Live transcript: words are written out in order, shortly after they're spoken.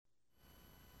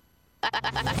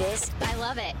I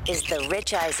love it. Is the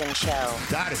Rich Eisen Show.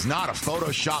 That is not a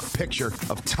Photoshop picture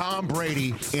of Tom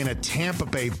Brady in a Tampa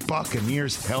Bay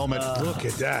Buccaneers helmet. Look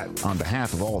at that. On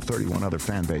behalf of all 31 other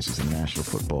fan bases in the National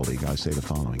Football League, I say the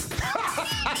following.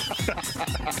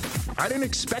 I didn't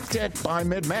expect it by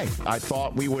mid-May. I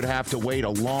thought we would have to wait a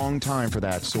long time for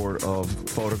that sort of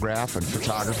photograph and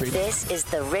photography. This is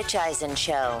the Rich Eisen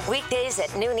Show. Weekdays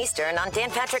at noon Eastern on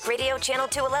Dan Patrick Radio Channel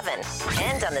 211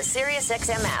 and on the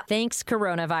SiriusXM app. Thanks,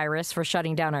 coronavirus, for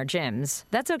shutting down our gyms.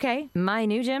 That's okay. My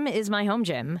new gym is my home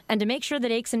gym. And to make sure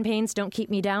that aches and pains don't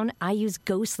keep me down, I use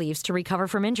Go Sleeves to recover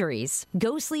from injuries.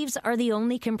 Go Sleeves are the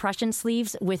only compression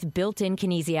sleeves with built-in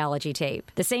kinesiology tape.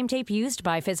 The same tape used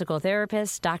by physical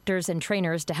therapists, doctors, and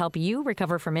trainers to help you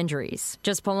recover from injuries.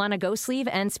 Just pull on a Go Sleeve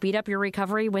and speed up your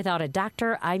recovery without a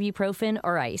doctor, ibuprofen,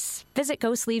 or ice. Visit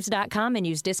GoSleeves.com and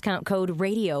use discount code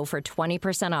RADIO for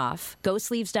 20% off.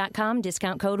 GoSleeves.com,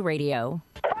 discount code RADIO.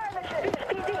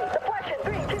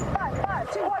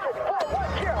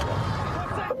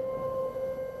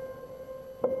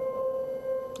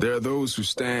 There are those who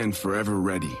stand forever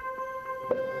ready.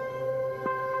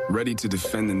 Ready to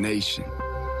defend the nation.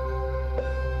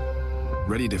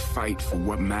 Ready to fight for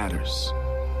what matters.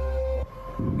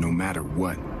 No matter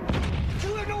what. Do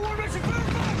you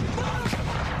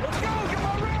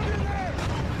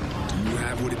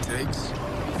have what it takes?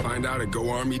 Find out at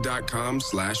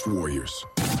GoArmy.com/warriors.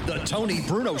 The Tony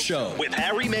Bruno Show with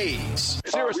Harry Mays.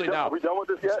 Seriously now. Are we done with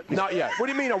this yet? Not yet. What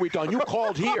do you mean, are we done? You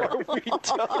called here. You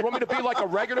want me to be like a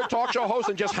regular talk show host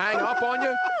and just hang up on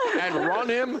you and run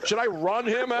him? Should I run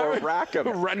him? Or rack him?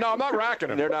 No, I'm not racking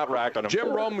him. They're not racking him.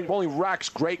 Jim Rome only racks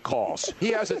great calls.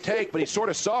 He has a take, but he sort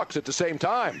of sucks at the same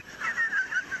time.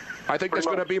 I think that's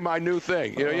going to be my new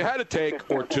thing. You know, you had a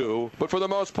take or two, but for the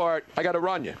most part, I got to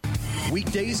run you.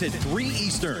 Weekdays at 3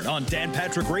 Eastern on Dan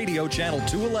Patrick Radio Channel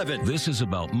 211. This is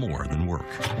about more than work.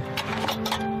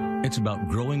 It's about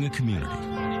growing a community.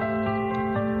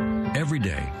 Every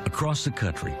day, across the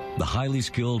country, the highly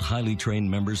skilled, highly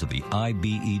trained members of the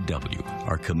IBEW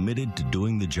are committed to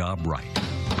doing the job right,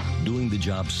 doing the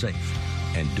job safe,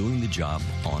 and doing the job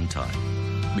on time.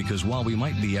 Because while we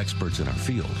might be experts in our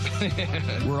field,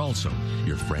 we're also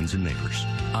your friends and neighbors.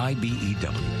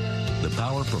 IBEW, the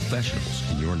power professionals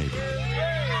in your neighborhood.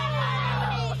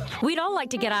 We'd all like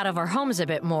to get out of our homes a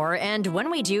bit more, and when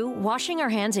we do, washing our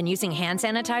hands and using hand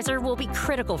sanitizer will be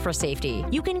critical for safety.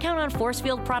 You can count on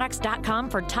ForcefieldProducts.com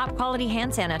for top-quality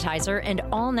hand sanitizer and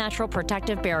all-natural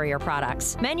protective barrier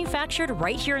products, manufactured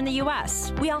right here in the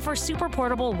U.S. We offer super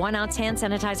portable 1-ounce hand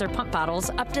sanitizer pump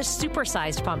bottles up to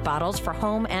super-sized pump bottles for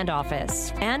home and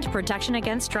office, and protection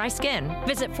against dry skin.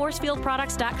 Visit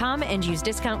ForcefieldProducts.com and use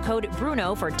discount code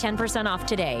BRUNO for 10% off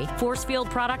today.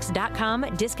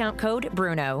 ForcefieldProducts.com, discount code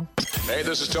BRUNO. Hey,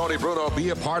 this is Tony Bruno. Be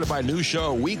a part of my new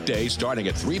show weekdays starting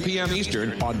at 3 p.m.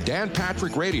 Eastern on Dan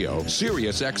Patrick Radio,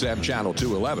 SiriusXM Channel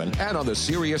 211, and on the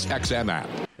SiriusXM app.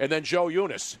 And then Joe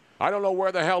Younes. I don't know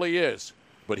where the hell he is,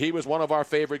 but he was one of our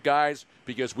favorite guys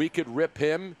because we could rip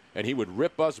him and he would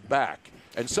rip us back.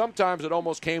 And sometimes it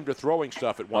almost came to throwing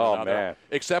stuff at one another, man.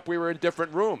 Except we were in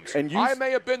different rooms. And I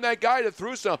may have been that guy that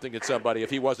threw something at somebody if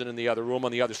he wasn't in the other room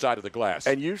on the other side of the glass.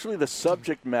 And usually the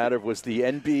subject matter was the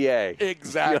NBA.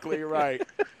 Exactly right.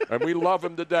 And we love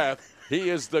him to death. He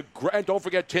is the and don't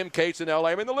forget Tim Cates in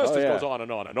L.A. I mean, the list just goes on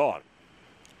and on and on.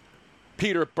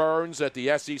 Peter Burns at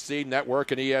the SEC Network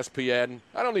and ESPN.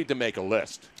 I don't need to make a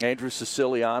list. Andrew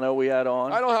Siciliano we had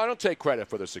on. I don't take credit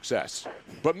for the success.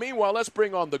 But meanwhile, let's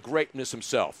bring on the greatness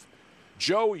himself,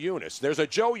 Joe Younes. There's a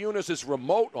Joe Younes'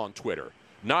 remote on Twitter,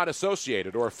 not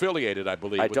associated or affiliated, I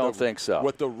believe. I don't think so.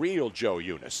 With the real Joe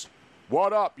Younes.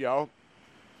 What up, yo?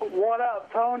 What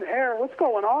up, Tone? Hair, what's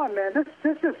going on, man?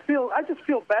 I just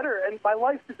feel better, and my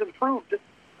life has improved. Just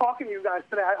talking to you guys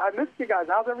today. I missed you guys.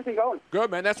 How's everything going?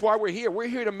 Good, man. That's why we're here. We're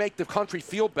here to make the country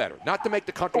feel better, not to make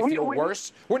the country feel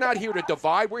worse. We're not here to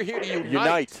divide. We're here to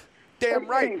unite. Damn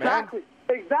right, exactly,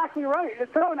 man. Exactly right.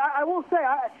 So, I will say,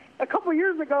 a couple of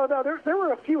years ago, though, there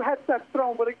were a few headsets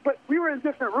thrown, but we were in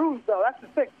different rooms, though. That's the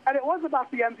thing. And it was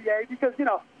about the NBA because,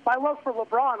 my love for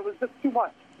LeBron was just too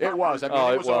much. It was. I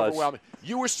mean, it was overwhelming.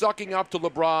 You were sucking up to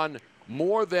LeBron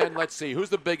more than, let's see, who's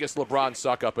the biggest LeBron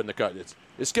suck-up in the country?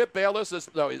 Is Skip Bayless?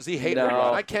 Is he hate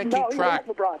LeBron? I can't keep track.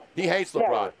 He hates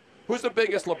LeBron. Yeah. Who's the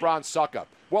biggest LeBron suck-up?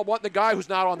 Well, the guy who's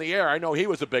not on the air, I know he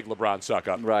was a big LeBron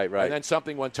suck-up. Right. And then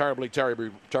something went terribly,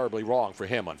 terribly, terribly wrong for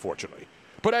him, unfortunately.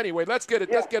 But anyway, let's get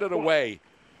it away.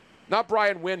 Not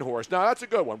Brian Windhorst. No, that's a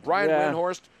good one. Brian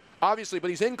Windhorst, obviously, but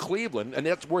he's in Cleveland, and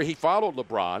that's where he followed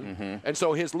LeBron. Mm-hmm. And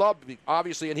so his love,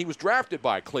 obviously, and he was drafted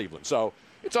by Cleveland. So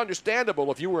It's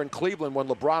understandable if you were in Cleveland when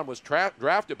LeBron was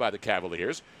drafted by the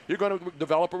Cavaliers, you're going to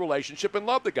develop a relationship and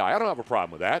love the guy. I don't have a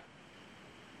problem with that.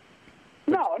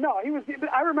 No, he was.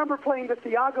 I remember playing the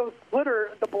Thiago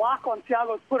splitter, the block on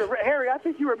Thiago splitter. Harry, I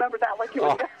think you remember that like it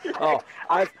was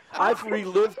yesterday. I've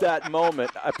relived that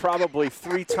moment probably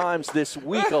 3 times this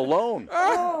week alone.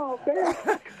 Oh,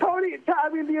 man. Tony, I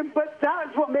mean, but that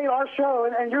is what made our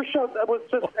show and your show was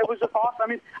just awesome. I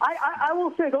mean, I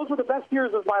will say those were the best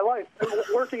years of my life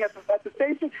working at the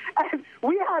station. And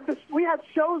we had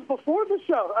shows before the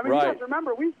show. I mean, right. You guys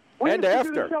remember we and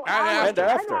after. And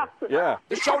after. Yeah.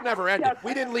 The show never ended. Yes.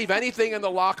 We didn't leave anything in the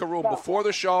locker room before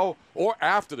the show or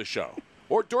after the show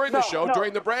or during the show,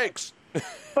 during the breaks.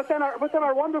 But then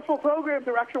our wonderful program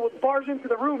director would barge into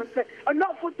the room and say,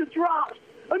 "Enough with the drops!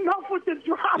 Enough with the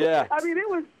drops!" Yeah. I mean, it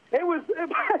was,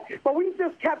 but we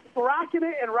just kept racking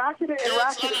it, man.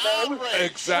 It was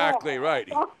exactly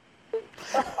right.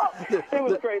 It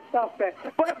was great stuff, man.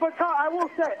 But Tom, I will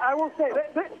say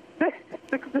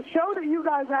the show that you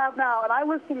guys have now, and I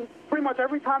listen pretty much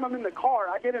every time I'm in the car.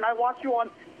 I get in, I watch you on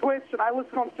Twitch, and I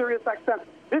listen on Sirius XM.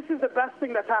 This is the best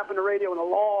thing that's happened to radio in a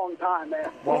long time,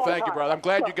 man. Well, thank you, brother. I'm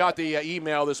glad you got the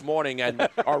email this morning and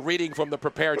are reading from the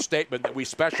prepared statement that we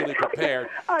specially prepared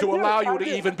to allow you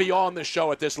to even be on the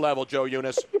show at this level, Joe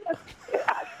Younes.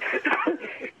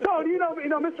 So, you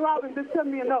know, Mr. Robin did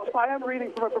send me a note, so I am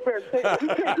reading from a prepared statement. We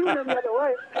can't do it any other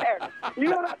way. You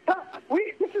know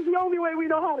this is the only way we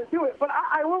know how to do it. But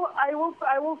I will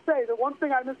say the one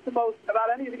thing I miss the most about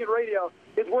anything in radio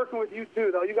is working with you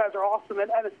two, though. You guys are awesome, and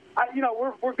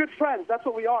we're good friends. That's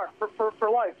what we are for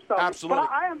life. So, absolutely.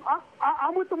 But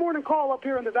I'm with the morning call up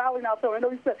here in the Valley now. So I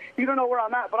know you said you don't know where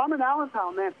I'm at, but I'm in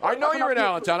Allentown, man. I know you're in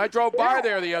Allentown. I drove by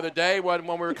there the other day when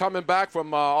we were coming back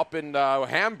from up in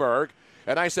Hamburg.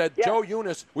 And I said, Joe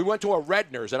Younes, we went to a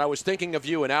Redner's, and I was thinking of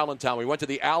you in Allentown. We went to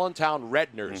the Allentown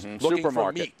Redner's looking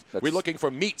for meat. We're looking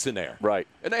for meats in there. Right.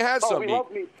 And they had some meat.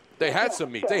 Love meat. They had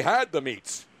some meat. They had the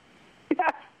meats.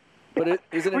 Yes. But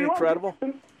isn't it incredible?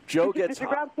 Joe gets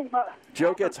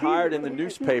hired in the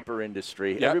newspaper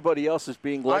industry. Yep. Everybody else is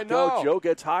being let go. Joe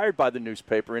gets hired by the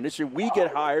newspaper industry. We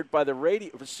get hired by the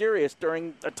radio for Sirius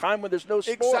during a time when there's no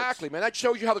sports. Exactly, man. That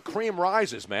shows you how the cream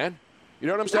rises, man. You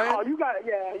know what I'm saying? No, you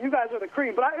guys are the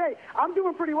cream. But I'm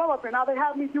doing pretty well up here. Now they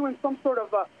have me doing some sort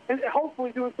of,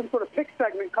 hopefully doing some sort of pick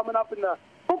segment coming up in the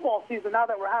football season now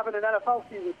that we're having an NFL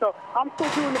season. So I'm still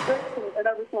doing the picks and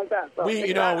everything like that. So, we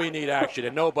need action.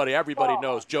 And everybody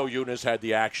knows Joe Younes had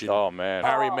the action. Oh, man.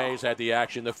 Harry Mays had the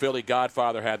action. The Philly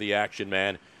Godfather had the action,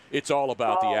 man. It's all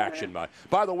about the action, man.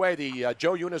 By the way, the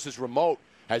Joe Younes' remote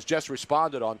has just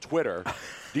responded on Twitter.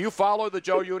 Do you follow the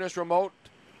Joe Younes remote?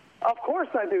 Of course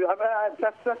I do.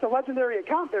 That's a legendary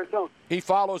account there, Tony. He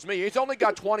follows me. He's only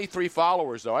got 23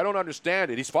 followers, though. I don't understand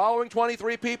it. He's following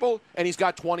 23 people, and he's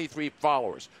got 23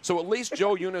 followers. So at least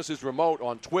Joe Younes' remote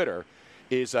on Twitter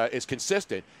is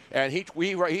consistent. And he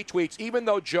tweets, even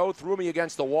though Joe threw me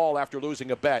against the wall after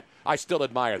losing a bet, I still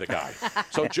admire the guy.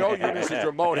 So Joe Younes'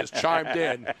 remote has chimed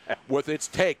in with its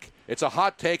take. It's a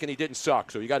hot take, and he didn't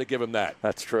suck, so you got to give him that.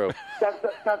 That's true.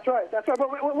 That's right.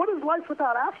 But what is life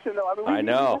without action, though? I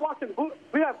know.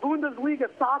 We have Bundesliga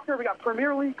soccer. We got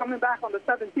Premier League coming back on the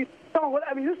 17th. So,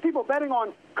 there's people betting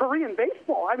on Korean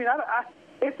baseball.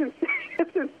 It's insane.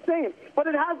 It's insane. But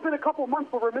it has been a couple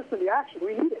months where we're missing the action.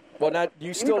 We need it. Well, now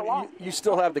you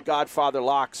still have the Godfather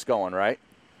locks going, right?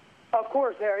 Of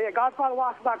course, there. Yeah,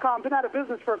 GodfatherLocks.com. Been out of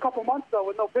business for a couple months, though,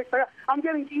 with no picks. I'm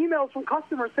getting emails from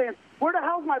customers saying, where the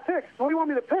hell's my picks? What do you want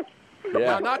me to pick? Yeah.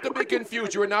 Now, not to be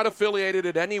confused, you are not affiliated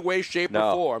in any way, shape,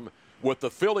 or form with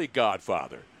the Philly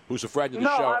Godfather, who's a friend of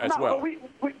the show as well.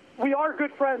 But we are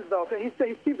good friends, though. He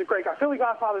seems a great guy. Philly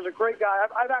Godfather's a great guy.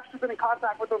 I've actually been in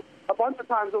contact with him a bunch of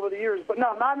times over the years. But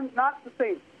no, not the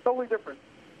same. Totally different.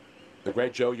 The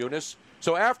great Joe Younes.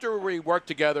 So after we worked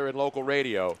together in local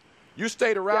radio, you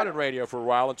stayed around in radio for a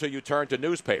while until you turned to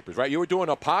newspapers, right? You were doing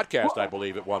a podcast, I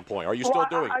believe, at one point. Are you still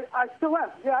doing it? I still am.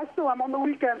 Yeah, I still am. On the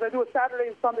weekends, I do a Saturday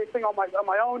and Sunday thing on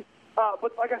my own.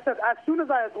 But like I said, as soon as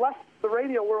I had left the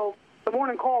radio world, the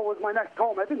morning call was my next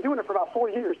home. I've been doing it for about 4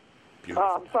 years.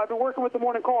 Beautiful. So I've been working with the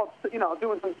morning call,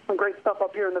 doing some great stuff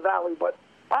up here in the Valley. But,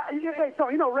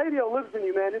 radio lives in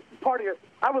you, man. It's part of you.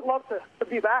 I would love to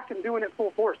be back and doing it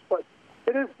full force, but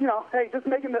it is, just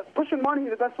pushing money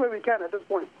the best way we can at this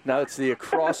point. Now it's the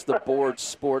across-the-board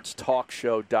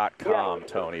sportstalkshow.com,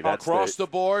 Tony. That's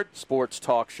across-the-board?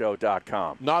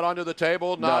 Sportstalkshow.com. Not under the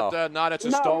table? Not it's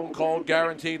a stone-cold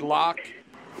guaranteed lock?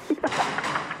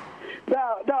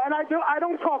 No, and I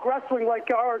don't talk wrestling like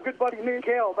our good buddy Nick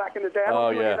Hale back in the day. I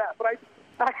don't do any of that, but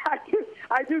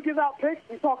I do give out picks.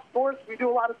 We talk sports. We do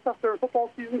a lot of stuff during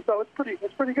football season, so it's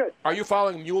pretty good. Are you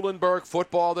following Muhlenberg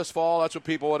football this fall? That's what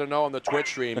people want to know on the Twitch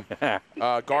stream.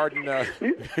 Garden.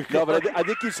 No, but I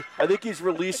think he's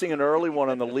releasing an early one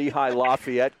on the Lehigh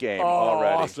Lafayette game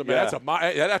already. Awesome, man.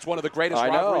 Yeah. That's one of the greatest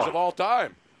rivalries of all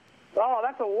time. Oh,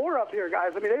 that's a war up here,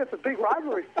 guys. I mean, it's a big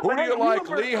rivalry. Who do you like,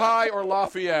 Lehigh or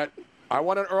Lafayette? I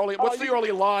want an early. What's the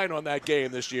early line on that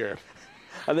game this year?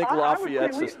 I think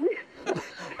Lafayette's.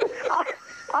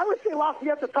 I would say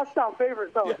Lafayette's a touchdown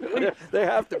favorite, though. Yeah, they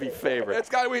have to be favorites.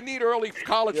 We need early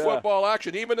college football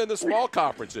action, even in the small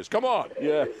conferences. Come on.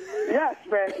 Yeah. Yes,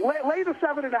 man. Lay the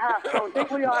 7.5. So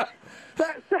take Lehigh.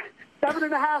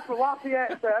 7.5 for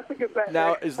Lafayette. That's a good bet.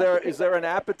 Now, is there an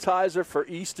appetizer for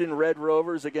Easton Red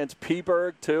Rovers against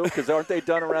Peaburg too? Because aren't they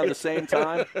done around the same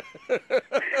time?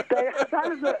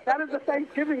 That is a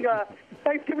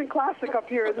Thanksgiving classic up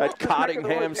here. At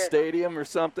Cottingham Stadium or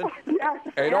something. Yes.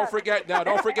 Hey, don't forget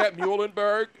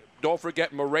Muhlenberg. Don't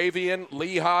forget Moravian,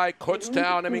 Lehigh,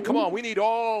 Kutztown. I mean, come on. We need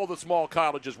all the small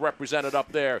colleges represented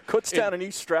up there. Kutztown and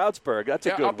East Stroudsburg. That's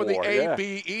a good up in war. the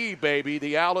ABE, baby,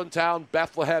 the Allentown,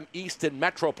 Bethlehem, Easton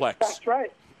Metroplex. That's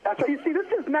right. You see, this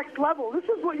is next level. This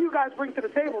is what you guys bring to the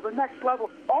table, the next level.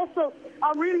 Also,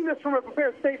 I'm reading this from a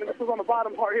prepared statement. This is on the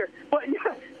bottom part here. But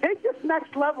take this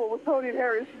next level with Tony and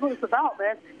Harry. This is what it's about,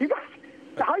 man. You guys,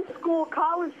 the high school,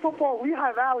 college football,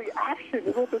 Lehigh Valley action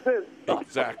is what this is.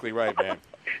 Exactly right, man.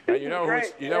 And you know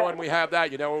when we have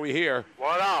that, you know when we hear.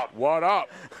 What up? What up,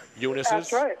 Younes?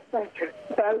 That's right.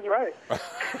 That is right.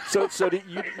 So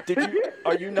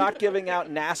are you not giving out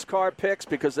NASCAR picks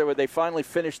because they finally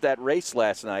finished that race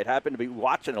last night? Happened to be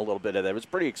watching a little bit of that. It was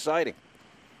pretty exciting.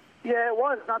 Yeah, it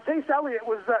was. Now Chase Elliott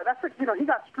was he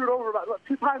got screwed over about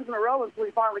 2 times in a row until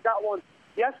he finally got one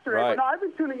yesterday. Right. But no, I've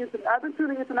been tuning into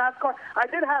NASCAR. I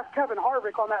did have Kevin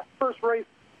Harvick on that first race.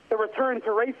 The return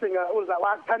to racing, what was that,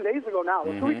 last 10 days ago now,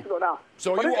 2 weeks ago now.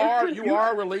 So but you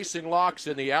are releasing locks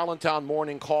in the Allentown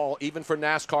morning call, even for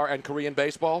NASCAR and Korean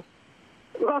baseball?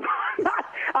 Well,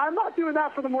 I'm not doing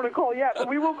that for the morning call yet, but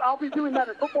I'll be doing that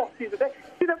in football season.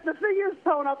 The thing is,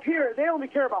 Tone, up here, they only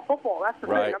care about football. That's the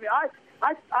thing. I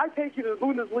mean, I take you to the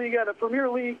Bundesliga, the Premier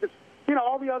League,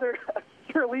 all the other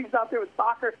leagues out there with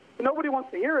soccer. Nobody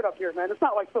wants to hear it up here, man. It's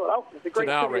not like Philadelphia. It's a great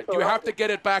city. You have to get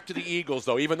it back to the Eagles,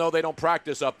 though, even though they don't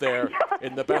practice up there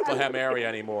in the Bethlehem area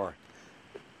anymore.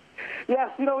 Yes,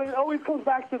 it always comes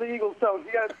back to the Eagles. So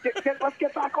let's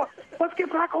get back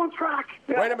on track.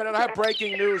 Yeah. Wait a minute, I have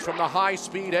breaking news from the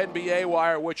high-speed NBA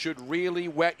wire, which should really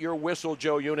wet your whistle,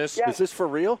 Joe Younes. Yes. Is this for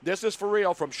real? This is for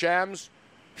real from Shams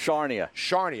Charania.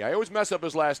 I always mess up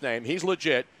his last name. He's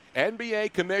legit.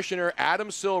 NBA Commissioner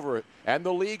Adam Silver and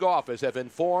the league office have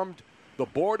informed the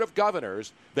Board of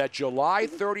Governors that July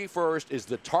 31st is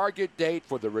the target date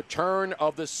for the return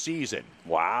of the season.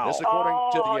 Wow. This according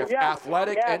to the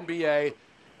Athletic NBA,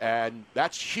 and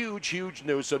that's huge, huge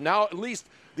news. So now at least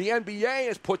the NBA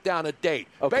has put down a date.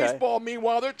 Okay. Baseball,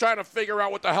 meanwhile, they're trying to figure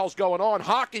out what the hell's going on.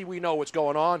 Hockey, we know what's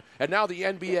going on. And now the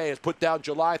NBA has put down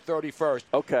July 31st.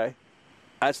 Okay.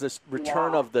 As the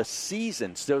return of the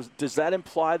season. So does that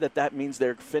imply that means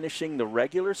they're finishing the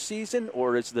regular season,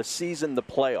 or is the season the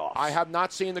playoffs? I have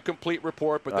not seen the complete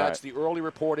report, but that's the early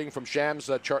reporting from Shams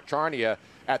Charania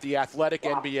at the Athletic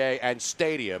NBA and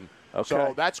Stadium. Okay.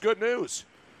 So that's good news.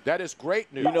 That is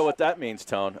great news. You know what that means,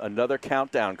 Tone. Another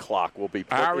countdown clock will be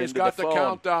put Harry's into got the the phone.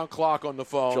 Countdown clock on the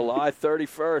phone. July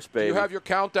 31st, baby. Do you have your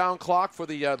countdown clock for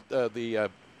the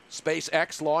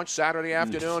SpaceX launch Saturday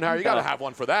afternoon, Harry? You got to have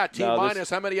one for that. T-minus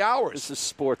how many hours? This is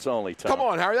sports only, Tom. Come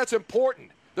on, Harry. That's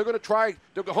important. They're going to try.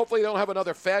 Hopefully, they don't have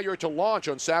another failure to launch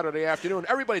on Saturday afternoon.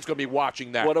 Everybody's going to be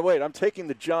watching that. Wait. I'm taking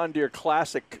the John Deere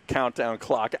Classic countdown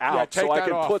clock out so I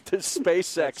can put this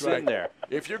SpaceX in there.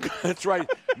 That's right.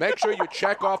 Make sure you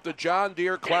check off the John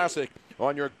Deere Classic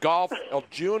on your golf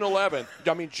June 11th.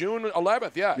 June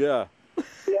 11th, yeah. Yeah.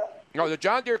 No, the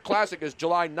John Deere Classic is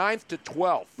July 9th to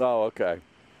 12th. Oh, okay.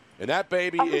 And that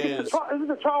baby is. This is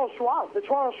the Charles Schwab. The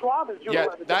Charles Schwab is June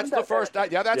 11th. That's the first.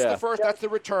 The first. That's the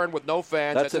return with no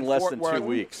fans. That's in less than Fort 2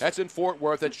 weeks. That's in Fort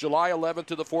Worth. It's July 11th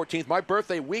to the 14th. My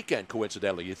birthday weekend,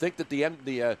 coincidentally. You think that the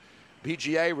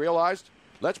PGA realized?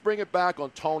 Let's bring it back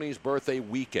on Tony's birthday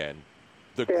weekend.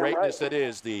 The greatness that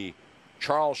is the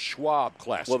Charles Schwab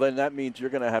Classic. Well, then that means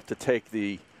you're going to have to take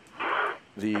the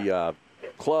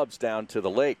clubs down to the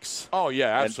lakes. Oh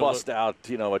yeah, absolutely. And bust out,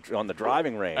 on the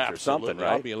driving range or something,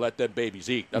 right? I'll be let them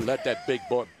babies eat. Let that big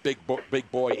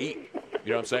boy eat. You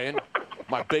know what I'm saying?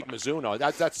 My big Mizuno.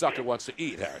 That sucker wants to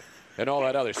eat, Harry, and all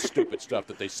that other stupid stuff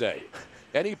that they say.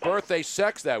 Any birthday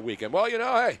sex that weekend? Well,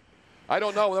 hey, I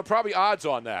don't know. There are probably odds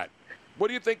on that. What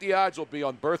do you think the odds will be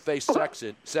on birthday sex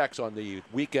on the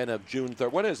weekend of June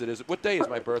 3rd? When is it? What day is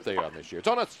my birthday on this year? It's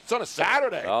on a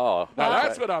Saturday. Oh. Now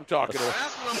that's what I'm talking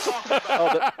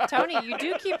about. Tony, you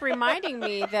do keep reminding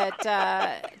me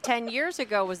that 10 years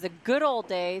ago was the good old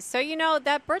days. So,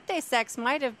 that birthday sex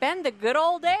might have been the good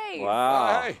old days.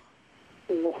 Wow. Hey.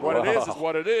 What it is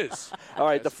what it is. All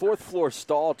right, the fourth floor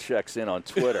stall checks in on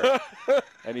Twitter,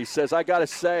 and he says, I got to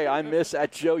say, I miss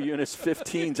at Joe Younes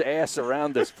 15's ass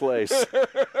around this place.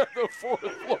 The fourth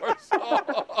floor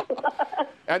stall.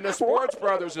 And the Sports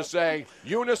Brothers are saying,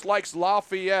 Younes likes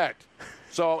Lafayette.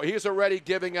 So he's already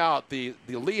giving out the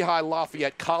Lehigh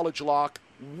Lafayette college lock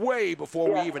way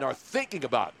before we even are thinking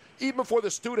about it. Even before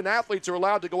the student athletes are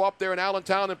allowed to go up there in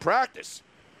Allentown and practice.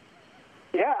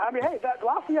 Yeah, I mean, hey,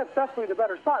 Lafayette's definitely the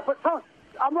better side. But Tom,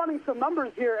 I'm running some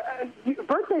numbers here.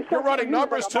 Birthday. You're running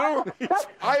numbers too.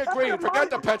 I agree. Forget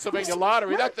the Pennsylvania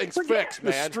lottery. That thing's fixed,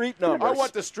 man. The street numbers. I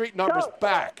want the street numbers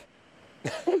back.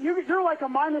 You're like a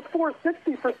minus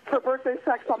 460 for birthday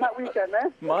sex on that weekend,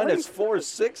 man. Minus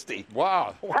 460.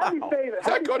 Wow. Happy favorite. Is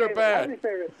that good or bad?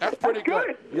 That's pretty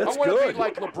good. That's I want good. to be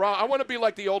like LeBron. I want to be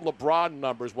like the old LeBron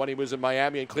numbers when he was in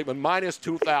Miami and Cleveland, minus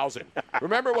 2,000.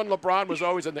 Remember when LeBron was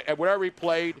always wherever he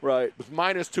played, right, was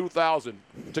minus 2,000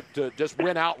 to just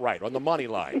win outright on the money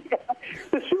line.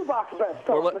 The shoebox vest.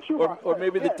 Or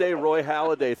maybe the day Roy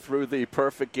Halladay threw the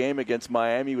perfect game against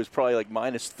Miami was probably like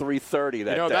minus 330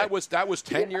 that day. That was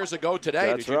 10 years ago today.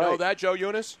 That's Did you know that, Joe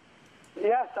Younes?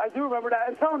 Yes, I do remember that.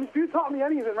 And Tony, if you taught me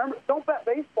anything, remember, don't bet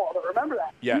baseball, but remember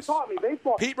that. Yes. You taught me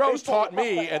baseball. Pete Rose taught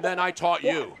me, and then I taught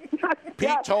you.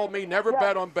 Pete told me never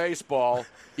bet on baseball,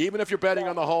 even if you're betting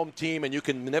on the home team and you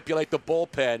can manipulate the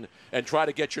bullpen and try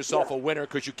to get yourself a winner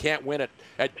because you can't win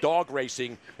at dog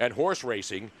racing and horse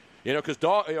racing, because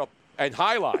and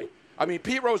highlight. I mean,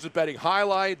 Pete Rose is betting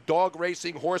highlight, dog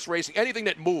racing, horse racing, anything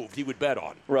that moved he would bet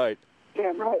on. Right.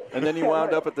 Damn right. And then he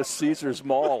wound up at the Caesars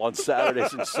Mall on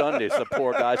Saturdays and Sundays, the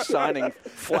poor guy signing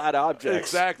flat objects.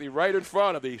 Exactly, right in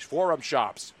front of these forum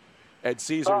shops at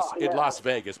Caesars in Las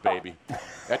Vegas, baby.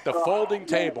 At the folding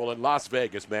table in Las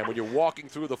Vegas, man, when you're walking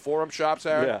through the forum shops,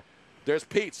 Aaron, there's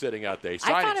Pete sitting out there.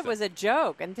 I thought it was a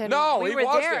joke until we were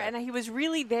there, and he was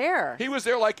really there. He was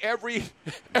there like every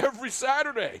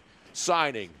Saturday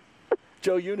signing.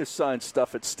 Joe Younes signed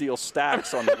stuff at Steel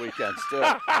Stacks on the weekends, too.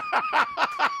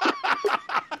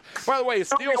 By the way, is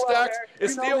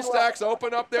Steel Stacks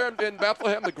open up there in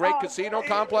Bethlehem, the great casino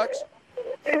complex?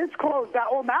 It's closed.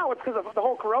 Now it's because of the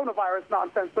whole coronavirus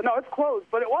nonsense. But no, it's closed.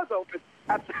 But it was open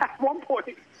at one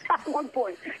point. At one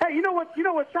point. Hey, you know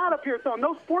what's out up here, Tom?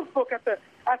 No sports book at the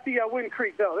Wind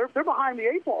Creek though. They're behind the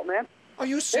 8 ball, man. Are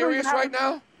you serious right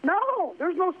now? No,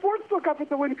 there's no sports book up at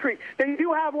the Wind Creek. They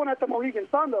do have one at the Mohegan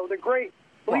Sun though. The great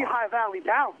Lehigh Valley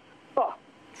Downs. Oh.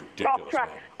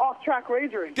 Off-track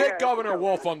wagering. Get Governor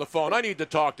Wolf on the phone. I need to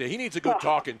talk to him. He needs a good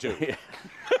talking to.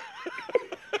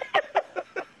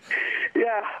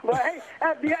 Yeah, but hey,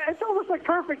 it's almost like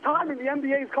perfect timing. The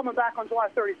NBA is coming back on July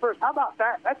 31st. How about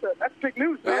that? That's big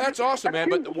news, man. Yeah, that's awesome, man.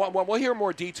 But we'll hear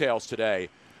more details today,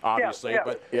 obviously.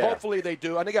 But hopefully they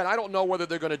do. And again, I don't know whether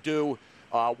they're going to do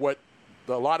what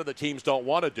a lot of the teams don't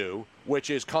want to do, which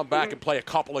is come back and play a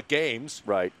couple of games.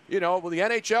 Right. With the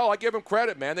NHL, I give them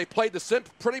credit, man. They played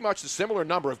pretty much the similar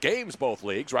number of games, both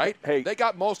leagues, right? Hey, they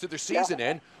got most of their season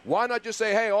in. Why not just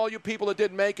say, hey, all you people that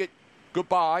didn't make it,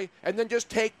 goodbye, and then just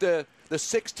take the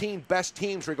 16 best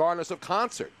teams, regardless of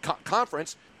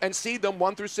conference, and seed them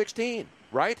 1 through 16,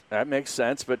 right? That makes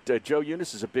sense. But Joe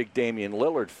Younes is a big Damian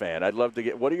Lillard fan. I'd love to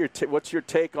get what's your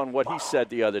take on what he said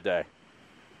the other day?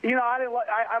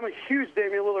 I'm a huge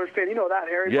Damian Lillard fan. You know that,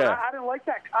 Harry. Yeah. But I didn't like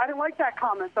that. I didn't like that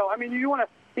comment, though. I mean, you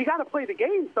got to play the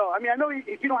game. So I mean, I know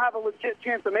if you don't have a legit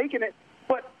chance of making it,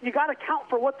 but you got to count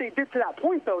for what they did to that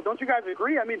point, though. Don't you guys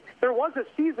agree? I mean, there was a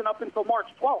season up until March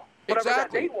 12th. Whatever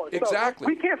that date was. Exactly. So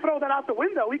we can't throw that out the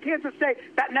window. We can't just say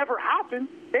that never happened.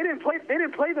 They didn't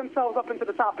play themselves up into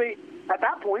the top 8 at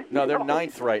that point. No, they're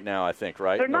 9th right now, I think,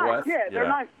 right? They're 9th. Yeah, they're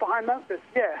 9th behind Memphis.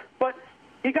 Yeah, but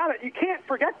you can't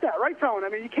forget that, right, Tone? I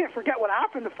mean, you can't forget what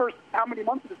happened the first how many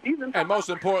months of the season. And most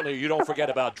importantly, you don't forget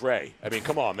about Dre. I mean,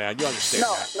 come on, man, you understand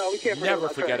that? No, we can't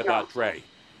forget about Dre.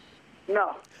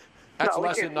 No. That's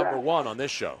lesson number 1 on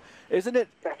this show. Isn't it?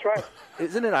 That's right.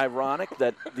 Isn't it ironic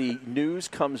that the news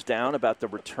comes down about the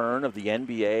return of the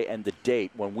NBA and the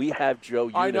date when we have Joe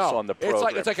Younes on the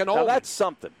program? It's like an omen. Now, that's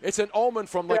something. It's an omen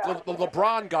from the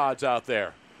LeBron gods out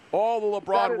there. All the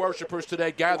LeBron worshipers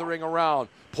today gathering around,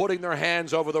 putting their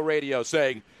hands over the radio,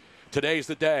 saying, today's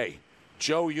the day.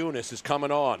 Joe Younes is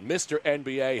coming on, Mr.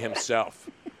 NBA himself.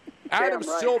 Adam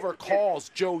Silver calls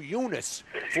Joe Younes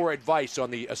for advice on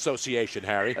the association,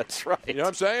 Harry. That's right. You know what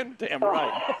I'm saying? Damn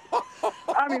right.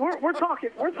 I mean, we're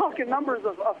talking numbers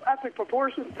of epic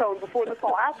proportions, Tone, before this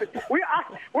all happened. We're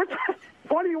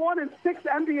 21-6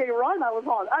 NBA run I was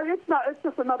on. It's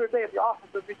just another day at the office,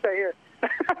 as we say here.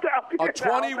 A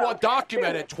 21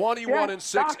 documented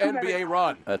 21-6 NBA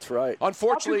run. That's right.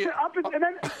 Unfortunately,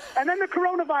 and then the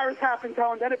coronavirus happened,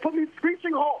 Tone. Then it put me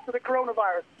screeching halt to the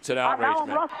coronavirus. It's an outrage, now I'm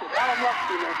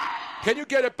rusty, man. Can you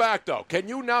get it back though? Can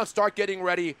you now start getting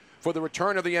ready for the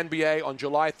return of the NBA on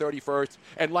July 31st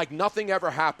and like nothing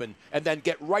ever happened, and then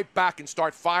get right back and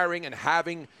start firing and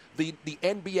having the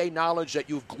NBA knowledge that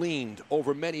you've gleaned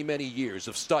over many, many years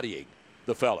of studying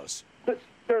the fellas?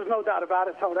 There's no doubt about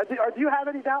it, Tony. Do you have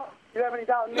any doubt? Do you have any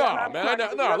doubt? No, man.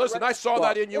 No, listen, I saw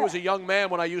that in you as a young man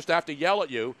when I used to have to yell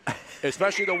at you,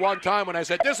 especially the one time when I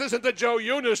said, "This isn't the Joe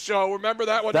Younes show." Remember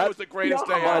that one? That was the greatest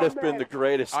day ever. That might have been the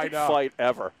greatest fight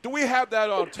ever. Do we have that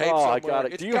on tape somewhere? I got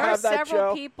it. Do you there have that, Joe? There are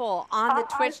several people on the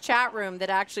Twitch chat room that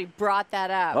actually brought that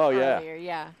up earlier.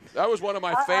 Yeah. That was one of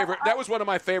my favorite. That was one of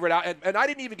my favorite. And I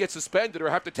didn't even get suspended or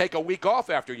have to take a week off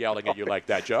after yelling at you like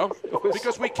that, Joe,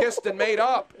 because we kissed and made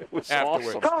up afterwards.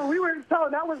 Awesome.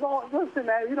 That was all. Listen,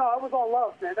 man. It was all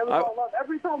love, man. That was all love.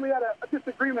 Every time we had a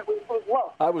disagreement, it was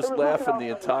love. I was laughing the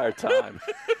entire time.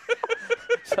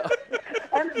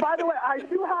 And by the way, I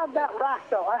do have that rack,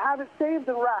 though. I have it saved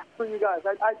and racked for you guys.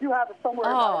 I do have it somewhere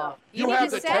in my house. You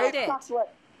have the tape?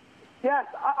 Yes,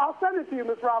 I'll send it to you,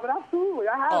 Miss Robin. Absolutely.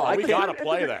 I have it. We got to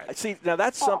play that. See, now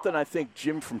that's something I think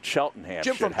Jim from Cheltenham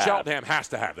Cheltenham has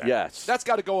to have that. Yes. That's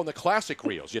got to go in the classic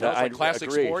reels, it's like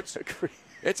classic sports.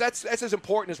 That's as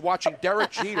important as watching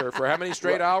Derek Jeter for how many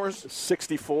straight hours?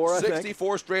 64, I think.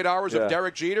 64 straight hours of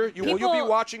Derek Jeter. Will you be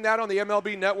watching that on the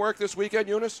MLB Network this weekend,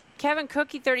 Younes? Kevin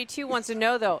Cookie 32 wants to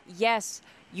know, though, yes,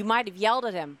 you might have yelled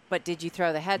at him, but did you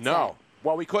throw the headset? No.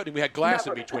 Well, we couldn't. We had glass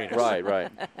in between us.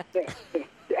 Right.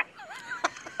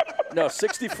 No,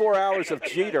 64 hours of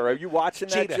Jeter. Are you watching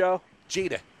that, Joe?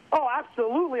 Jeter. Oh,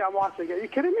 absolutely, I'm watching it. Are you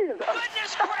kidding me?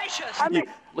 Goodness gracious! I mean,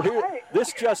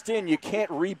 this just in, you can't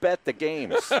rebet the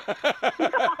games. hey,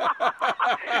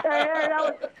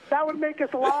 that would make us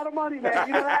a lot of money, man.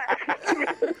 You know that?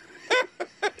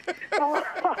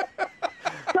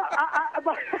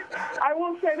 I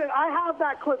will say that I have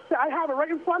that clip. I have it right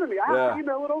in front of me. I have to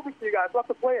email it over to you guys. I'll have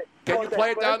to play it. Can you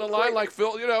play it down the line like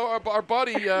Phil, our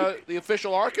buddy, the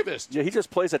official archivist? Yeah, he just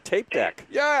plays a tape deck.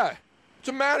 Yeah. What's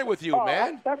the matter with you,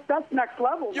 man? That's next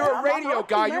level. You're man. a radio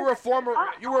guy. You were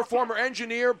a former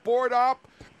engineer, board op,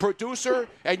 producer,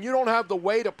 and you don't have the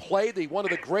way to play one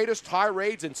of the greatest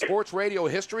tirades in sports radio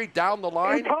history down the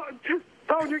line.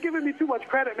 Tone, you're giving me too much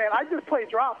credit, man. I just play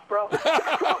drops, bro.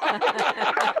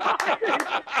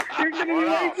 You're giving me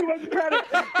way too much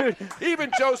credit.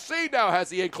 Even Joe C. now has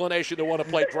the inclination to want to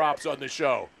play drops on the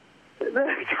show. That's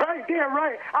right, damn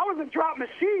right. I was a drop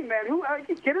machine, man. Are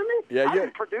you kidding me? Yeah,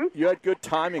 you had good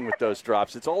timing with those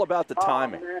drops. It's all about the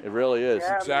timing. Man. It really is.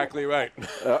 Yeah, exactly right.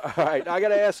 All right, I got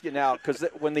to ask you now, because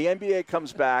when the NBA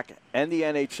comes back and the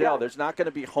NHL, there's not going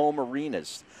to be home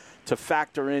arenas to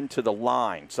factor into the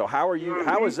line. So how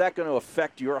is that going to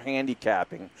affect your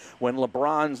handicapping when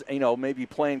LeBron's, maybe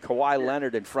playing Kawhi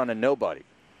Leonard in front of nobody?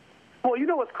 Well, you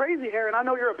know what's crazy, Aaron? I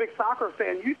know you're a big soccer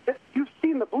fan. You've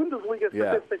seen the Bundesliga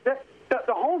statistics.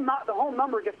 The home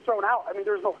number gets thrown out. I mean,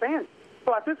 there's no fans.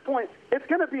 So at this point, it's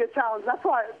going to be a challenge. That's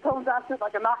why Tone's asked if I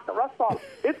can knock the rust off.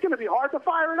 It's going to be hard to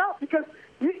fire it up because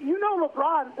you know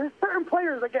LeBron. There's certain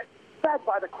players that get fed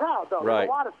by the crowd, though. Right. There's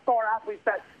a lot of star athletes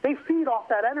that they feed off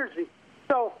that energy.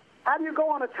 So how do you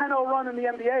go on a 10-0 run in the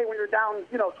NBA when you're down,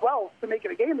 12 to make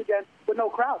it a game again with no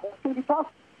crowd? That's going to be tough.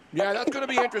 Yeah, that's going to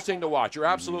be interesting to watch. You're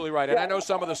absolutely right. And I know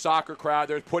some of the soccer crowd,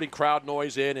 they're putting crowd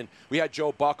noise in. And we had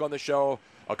Joe Buck on the show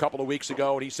a couple of weeks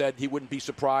ago, and he said he wouldn't be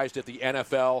surprised if the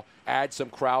NFL adds some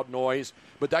crowd noise.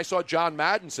 But I saw John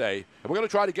Madden say, and we're going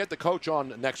to try to get the coach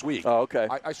on next week. Oh, okay.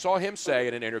 I saw him say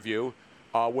in an interview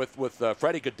with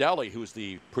Freddie Godelli, who's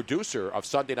the producer of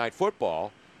Sunday Night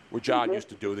Football, where John used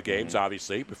to do the games,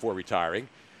 obviously, before retiring.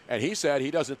 And he said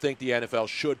he doesn't think the NFL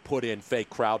should put in fake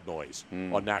crowd noise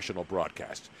on national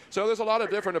broadcasts. So there's a lot of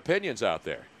different opinions out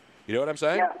there. You know what I'm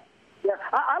saying? Yeah.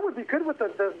 I would be good with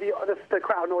the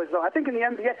crowd noise, though. I think in the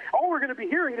NBA, all we're going to be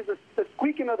hearing is the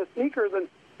squeaking of the sneakers and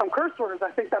some curse words,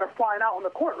 I think, that are flying out on the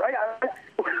court, right?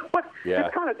 But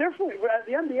it's kind of different.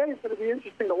 The NBA is going to be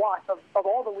interesting to watch of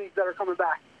all the leagues that are coming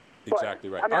back. Exactly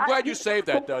right. I'm glad you saved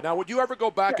that, though. Now, would you ever go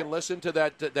back and listen to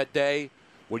that day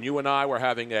when you and I were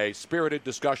having a spirited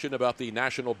discussion about the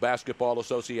National Basketball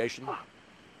Association?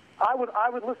 I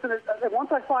would listen to it.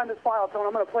 Once I find this file, Tony,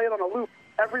 I'm going to play it on a loop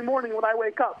every morning when I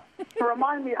wake up to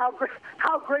remind me how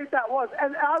great that was.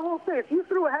 And I will say, if you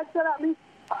threw a headset at me,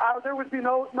 there would be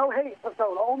no hate,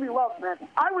 so only love, man.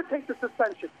 I would take the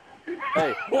suspension.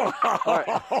 Hey, all right.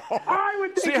 I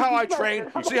would take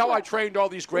See how I trained all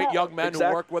these great young men who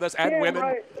work with us and women?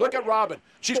 Right. Look at Robin.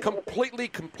 She's completely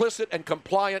complicit and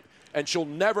compliant, and she'll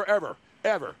never, ever,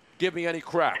 ever give me any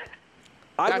crap.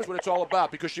 That's what it's all about,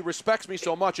 because she respects me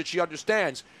so much and she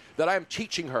understands that I am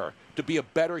teaching her to be a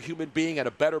better human being and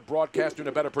a better broadcaster and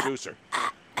a better producer.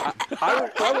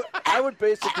 I would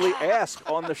basically ask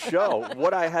on the show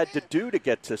what I had to do to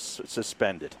get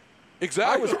suspended.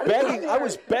 Exactly. I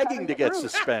was begging to get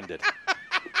suspended.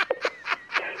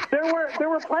 There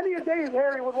were plenty of days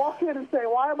Harry would walk in and say,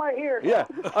 "Why am I here?" Yeah,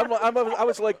 I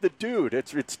was like the dude.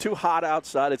 It's too hot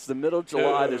outside. It's the middle of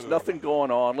July. There's nothing going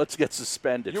on. Let's get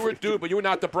suspended. You were dude, but you were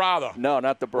not the bra, though. No,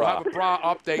 not the bra. We'll have a bra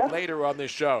update later on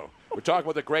this show. We're talking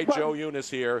with the great Joe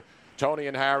Younes here. Tony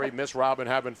and Harry, Miss Robin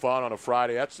having fun on a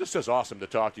Friday. This is awesome to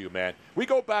talk to you, man. We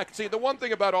go back. See, the one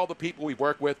thing about all the people we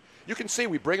work with, you can see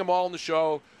we bring them all on the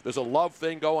show. There's a love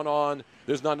thing going on.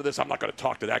 There's none of this, I'm not going to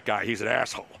talk to that guy. He's an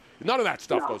asshole. None of that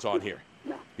stuff goes on here.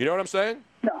 You know what I'm saying?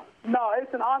 No,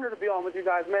 it's an honor to be on with you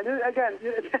guys, man. Again,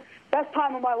 best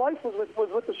time of my life was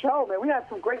with the show, man. We had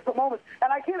some great moments,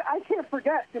 and I can't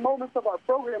forget the moments of our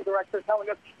program director telling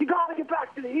us, "You got to get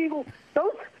back to the Eagles."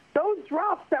 Those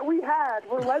drops that we had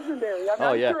were legendary.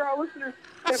 I'm sure our listeners.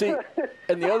 See,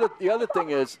 and the other thing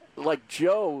is, like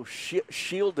Joe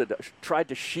tried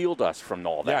to shield us from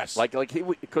all that. Yes. Like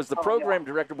because the program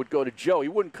director would go to Joe, he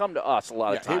wouldn't come to us a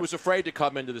lot of times. He was afraid to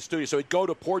come into the studio, so he'd go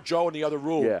to poor Joe in the other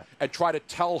room and try to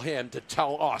tell him to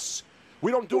tell us.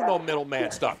 We don't do no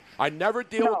middleman stuff. I never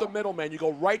deal with the middleman. You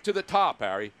go right to the top,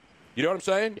 Harry. You know what I'm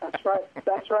saying?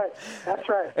 That's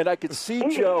right. And I could see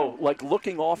Joe like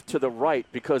looking off to the right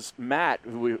because Matt,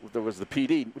 who was the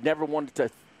PD, never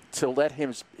wanted to let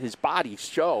his body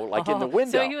show like in the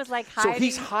window. So he was like hiding. So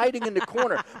he's hiding in the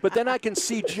corner. But then I can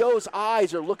see Joe's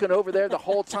eyes are looking over there the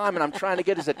whole time, and I'm trying to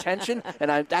get his attention.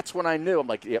 And that's when I knew. I'm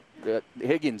like, yep,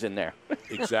 Higgins in there.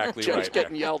 Exactly Joe's right.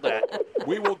 getting yelled at.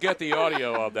 We will get the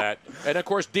audio of that. And, of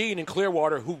course, Dean in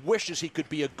Clearwater, who wishes he could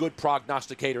be a good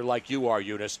prognosticator like you are,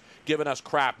 Younes, giving us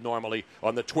crap normally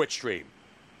on the Twitch stream,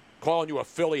 calling you a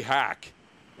Philly hack.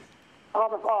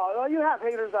 Oh, you have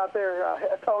haters out there,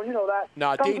 Tone. You know that.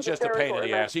 No, Dean's just a pain in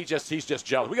the ass. He's just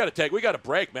jealous. We got a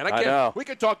break, man. I know. We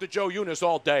could talk to Joe Younes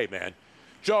all day, man.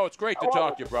 Joe, it's great to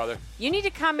talk to you, brother. You need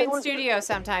to come in studio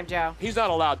sometime, Joe. He's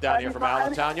not allowed down here from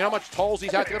Allentown. You know how much tolls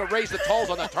he's going to raise the tolls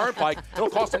on that turnpike? It'll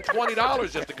cost him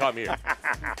 $20 just to come here.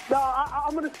 No,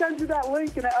 I'm going to send you that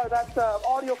link and that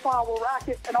audio file. We'll rack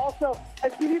it. And also,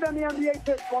 if you need any NBA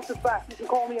picks once it's back, you can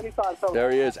call me anytime. So.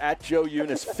 There he is, at Joe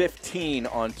Younes 15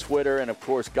 on Twitter, and, of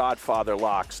course,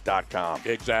 GodfatherLocks.com.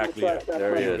 Exactly.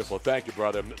 There he is. Beautiful. Thank you,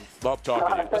 brother. Love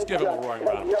talking to you. Let's give him a roaring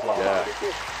round of applause.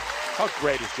 Yeah. How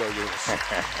great is Joe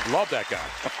Younes? Love that guy.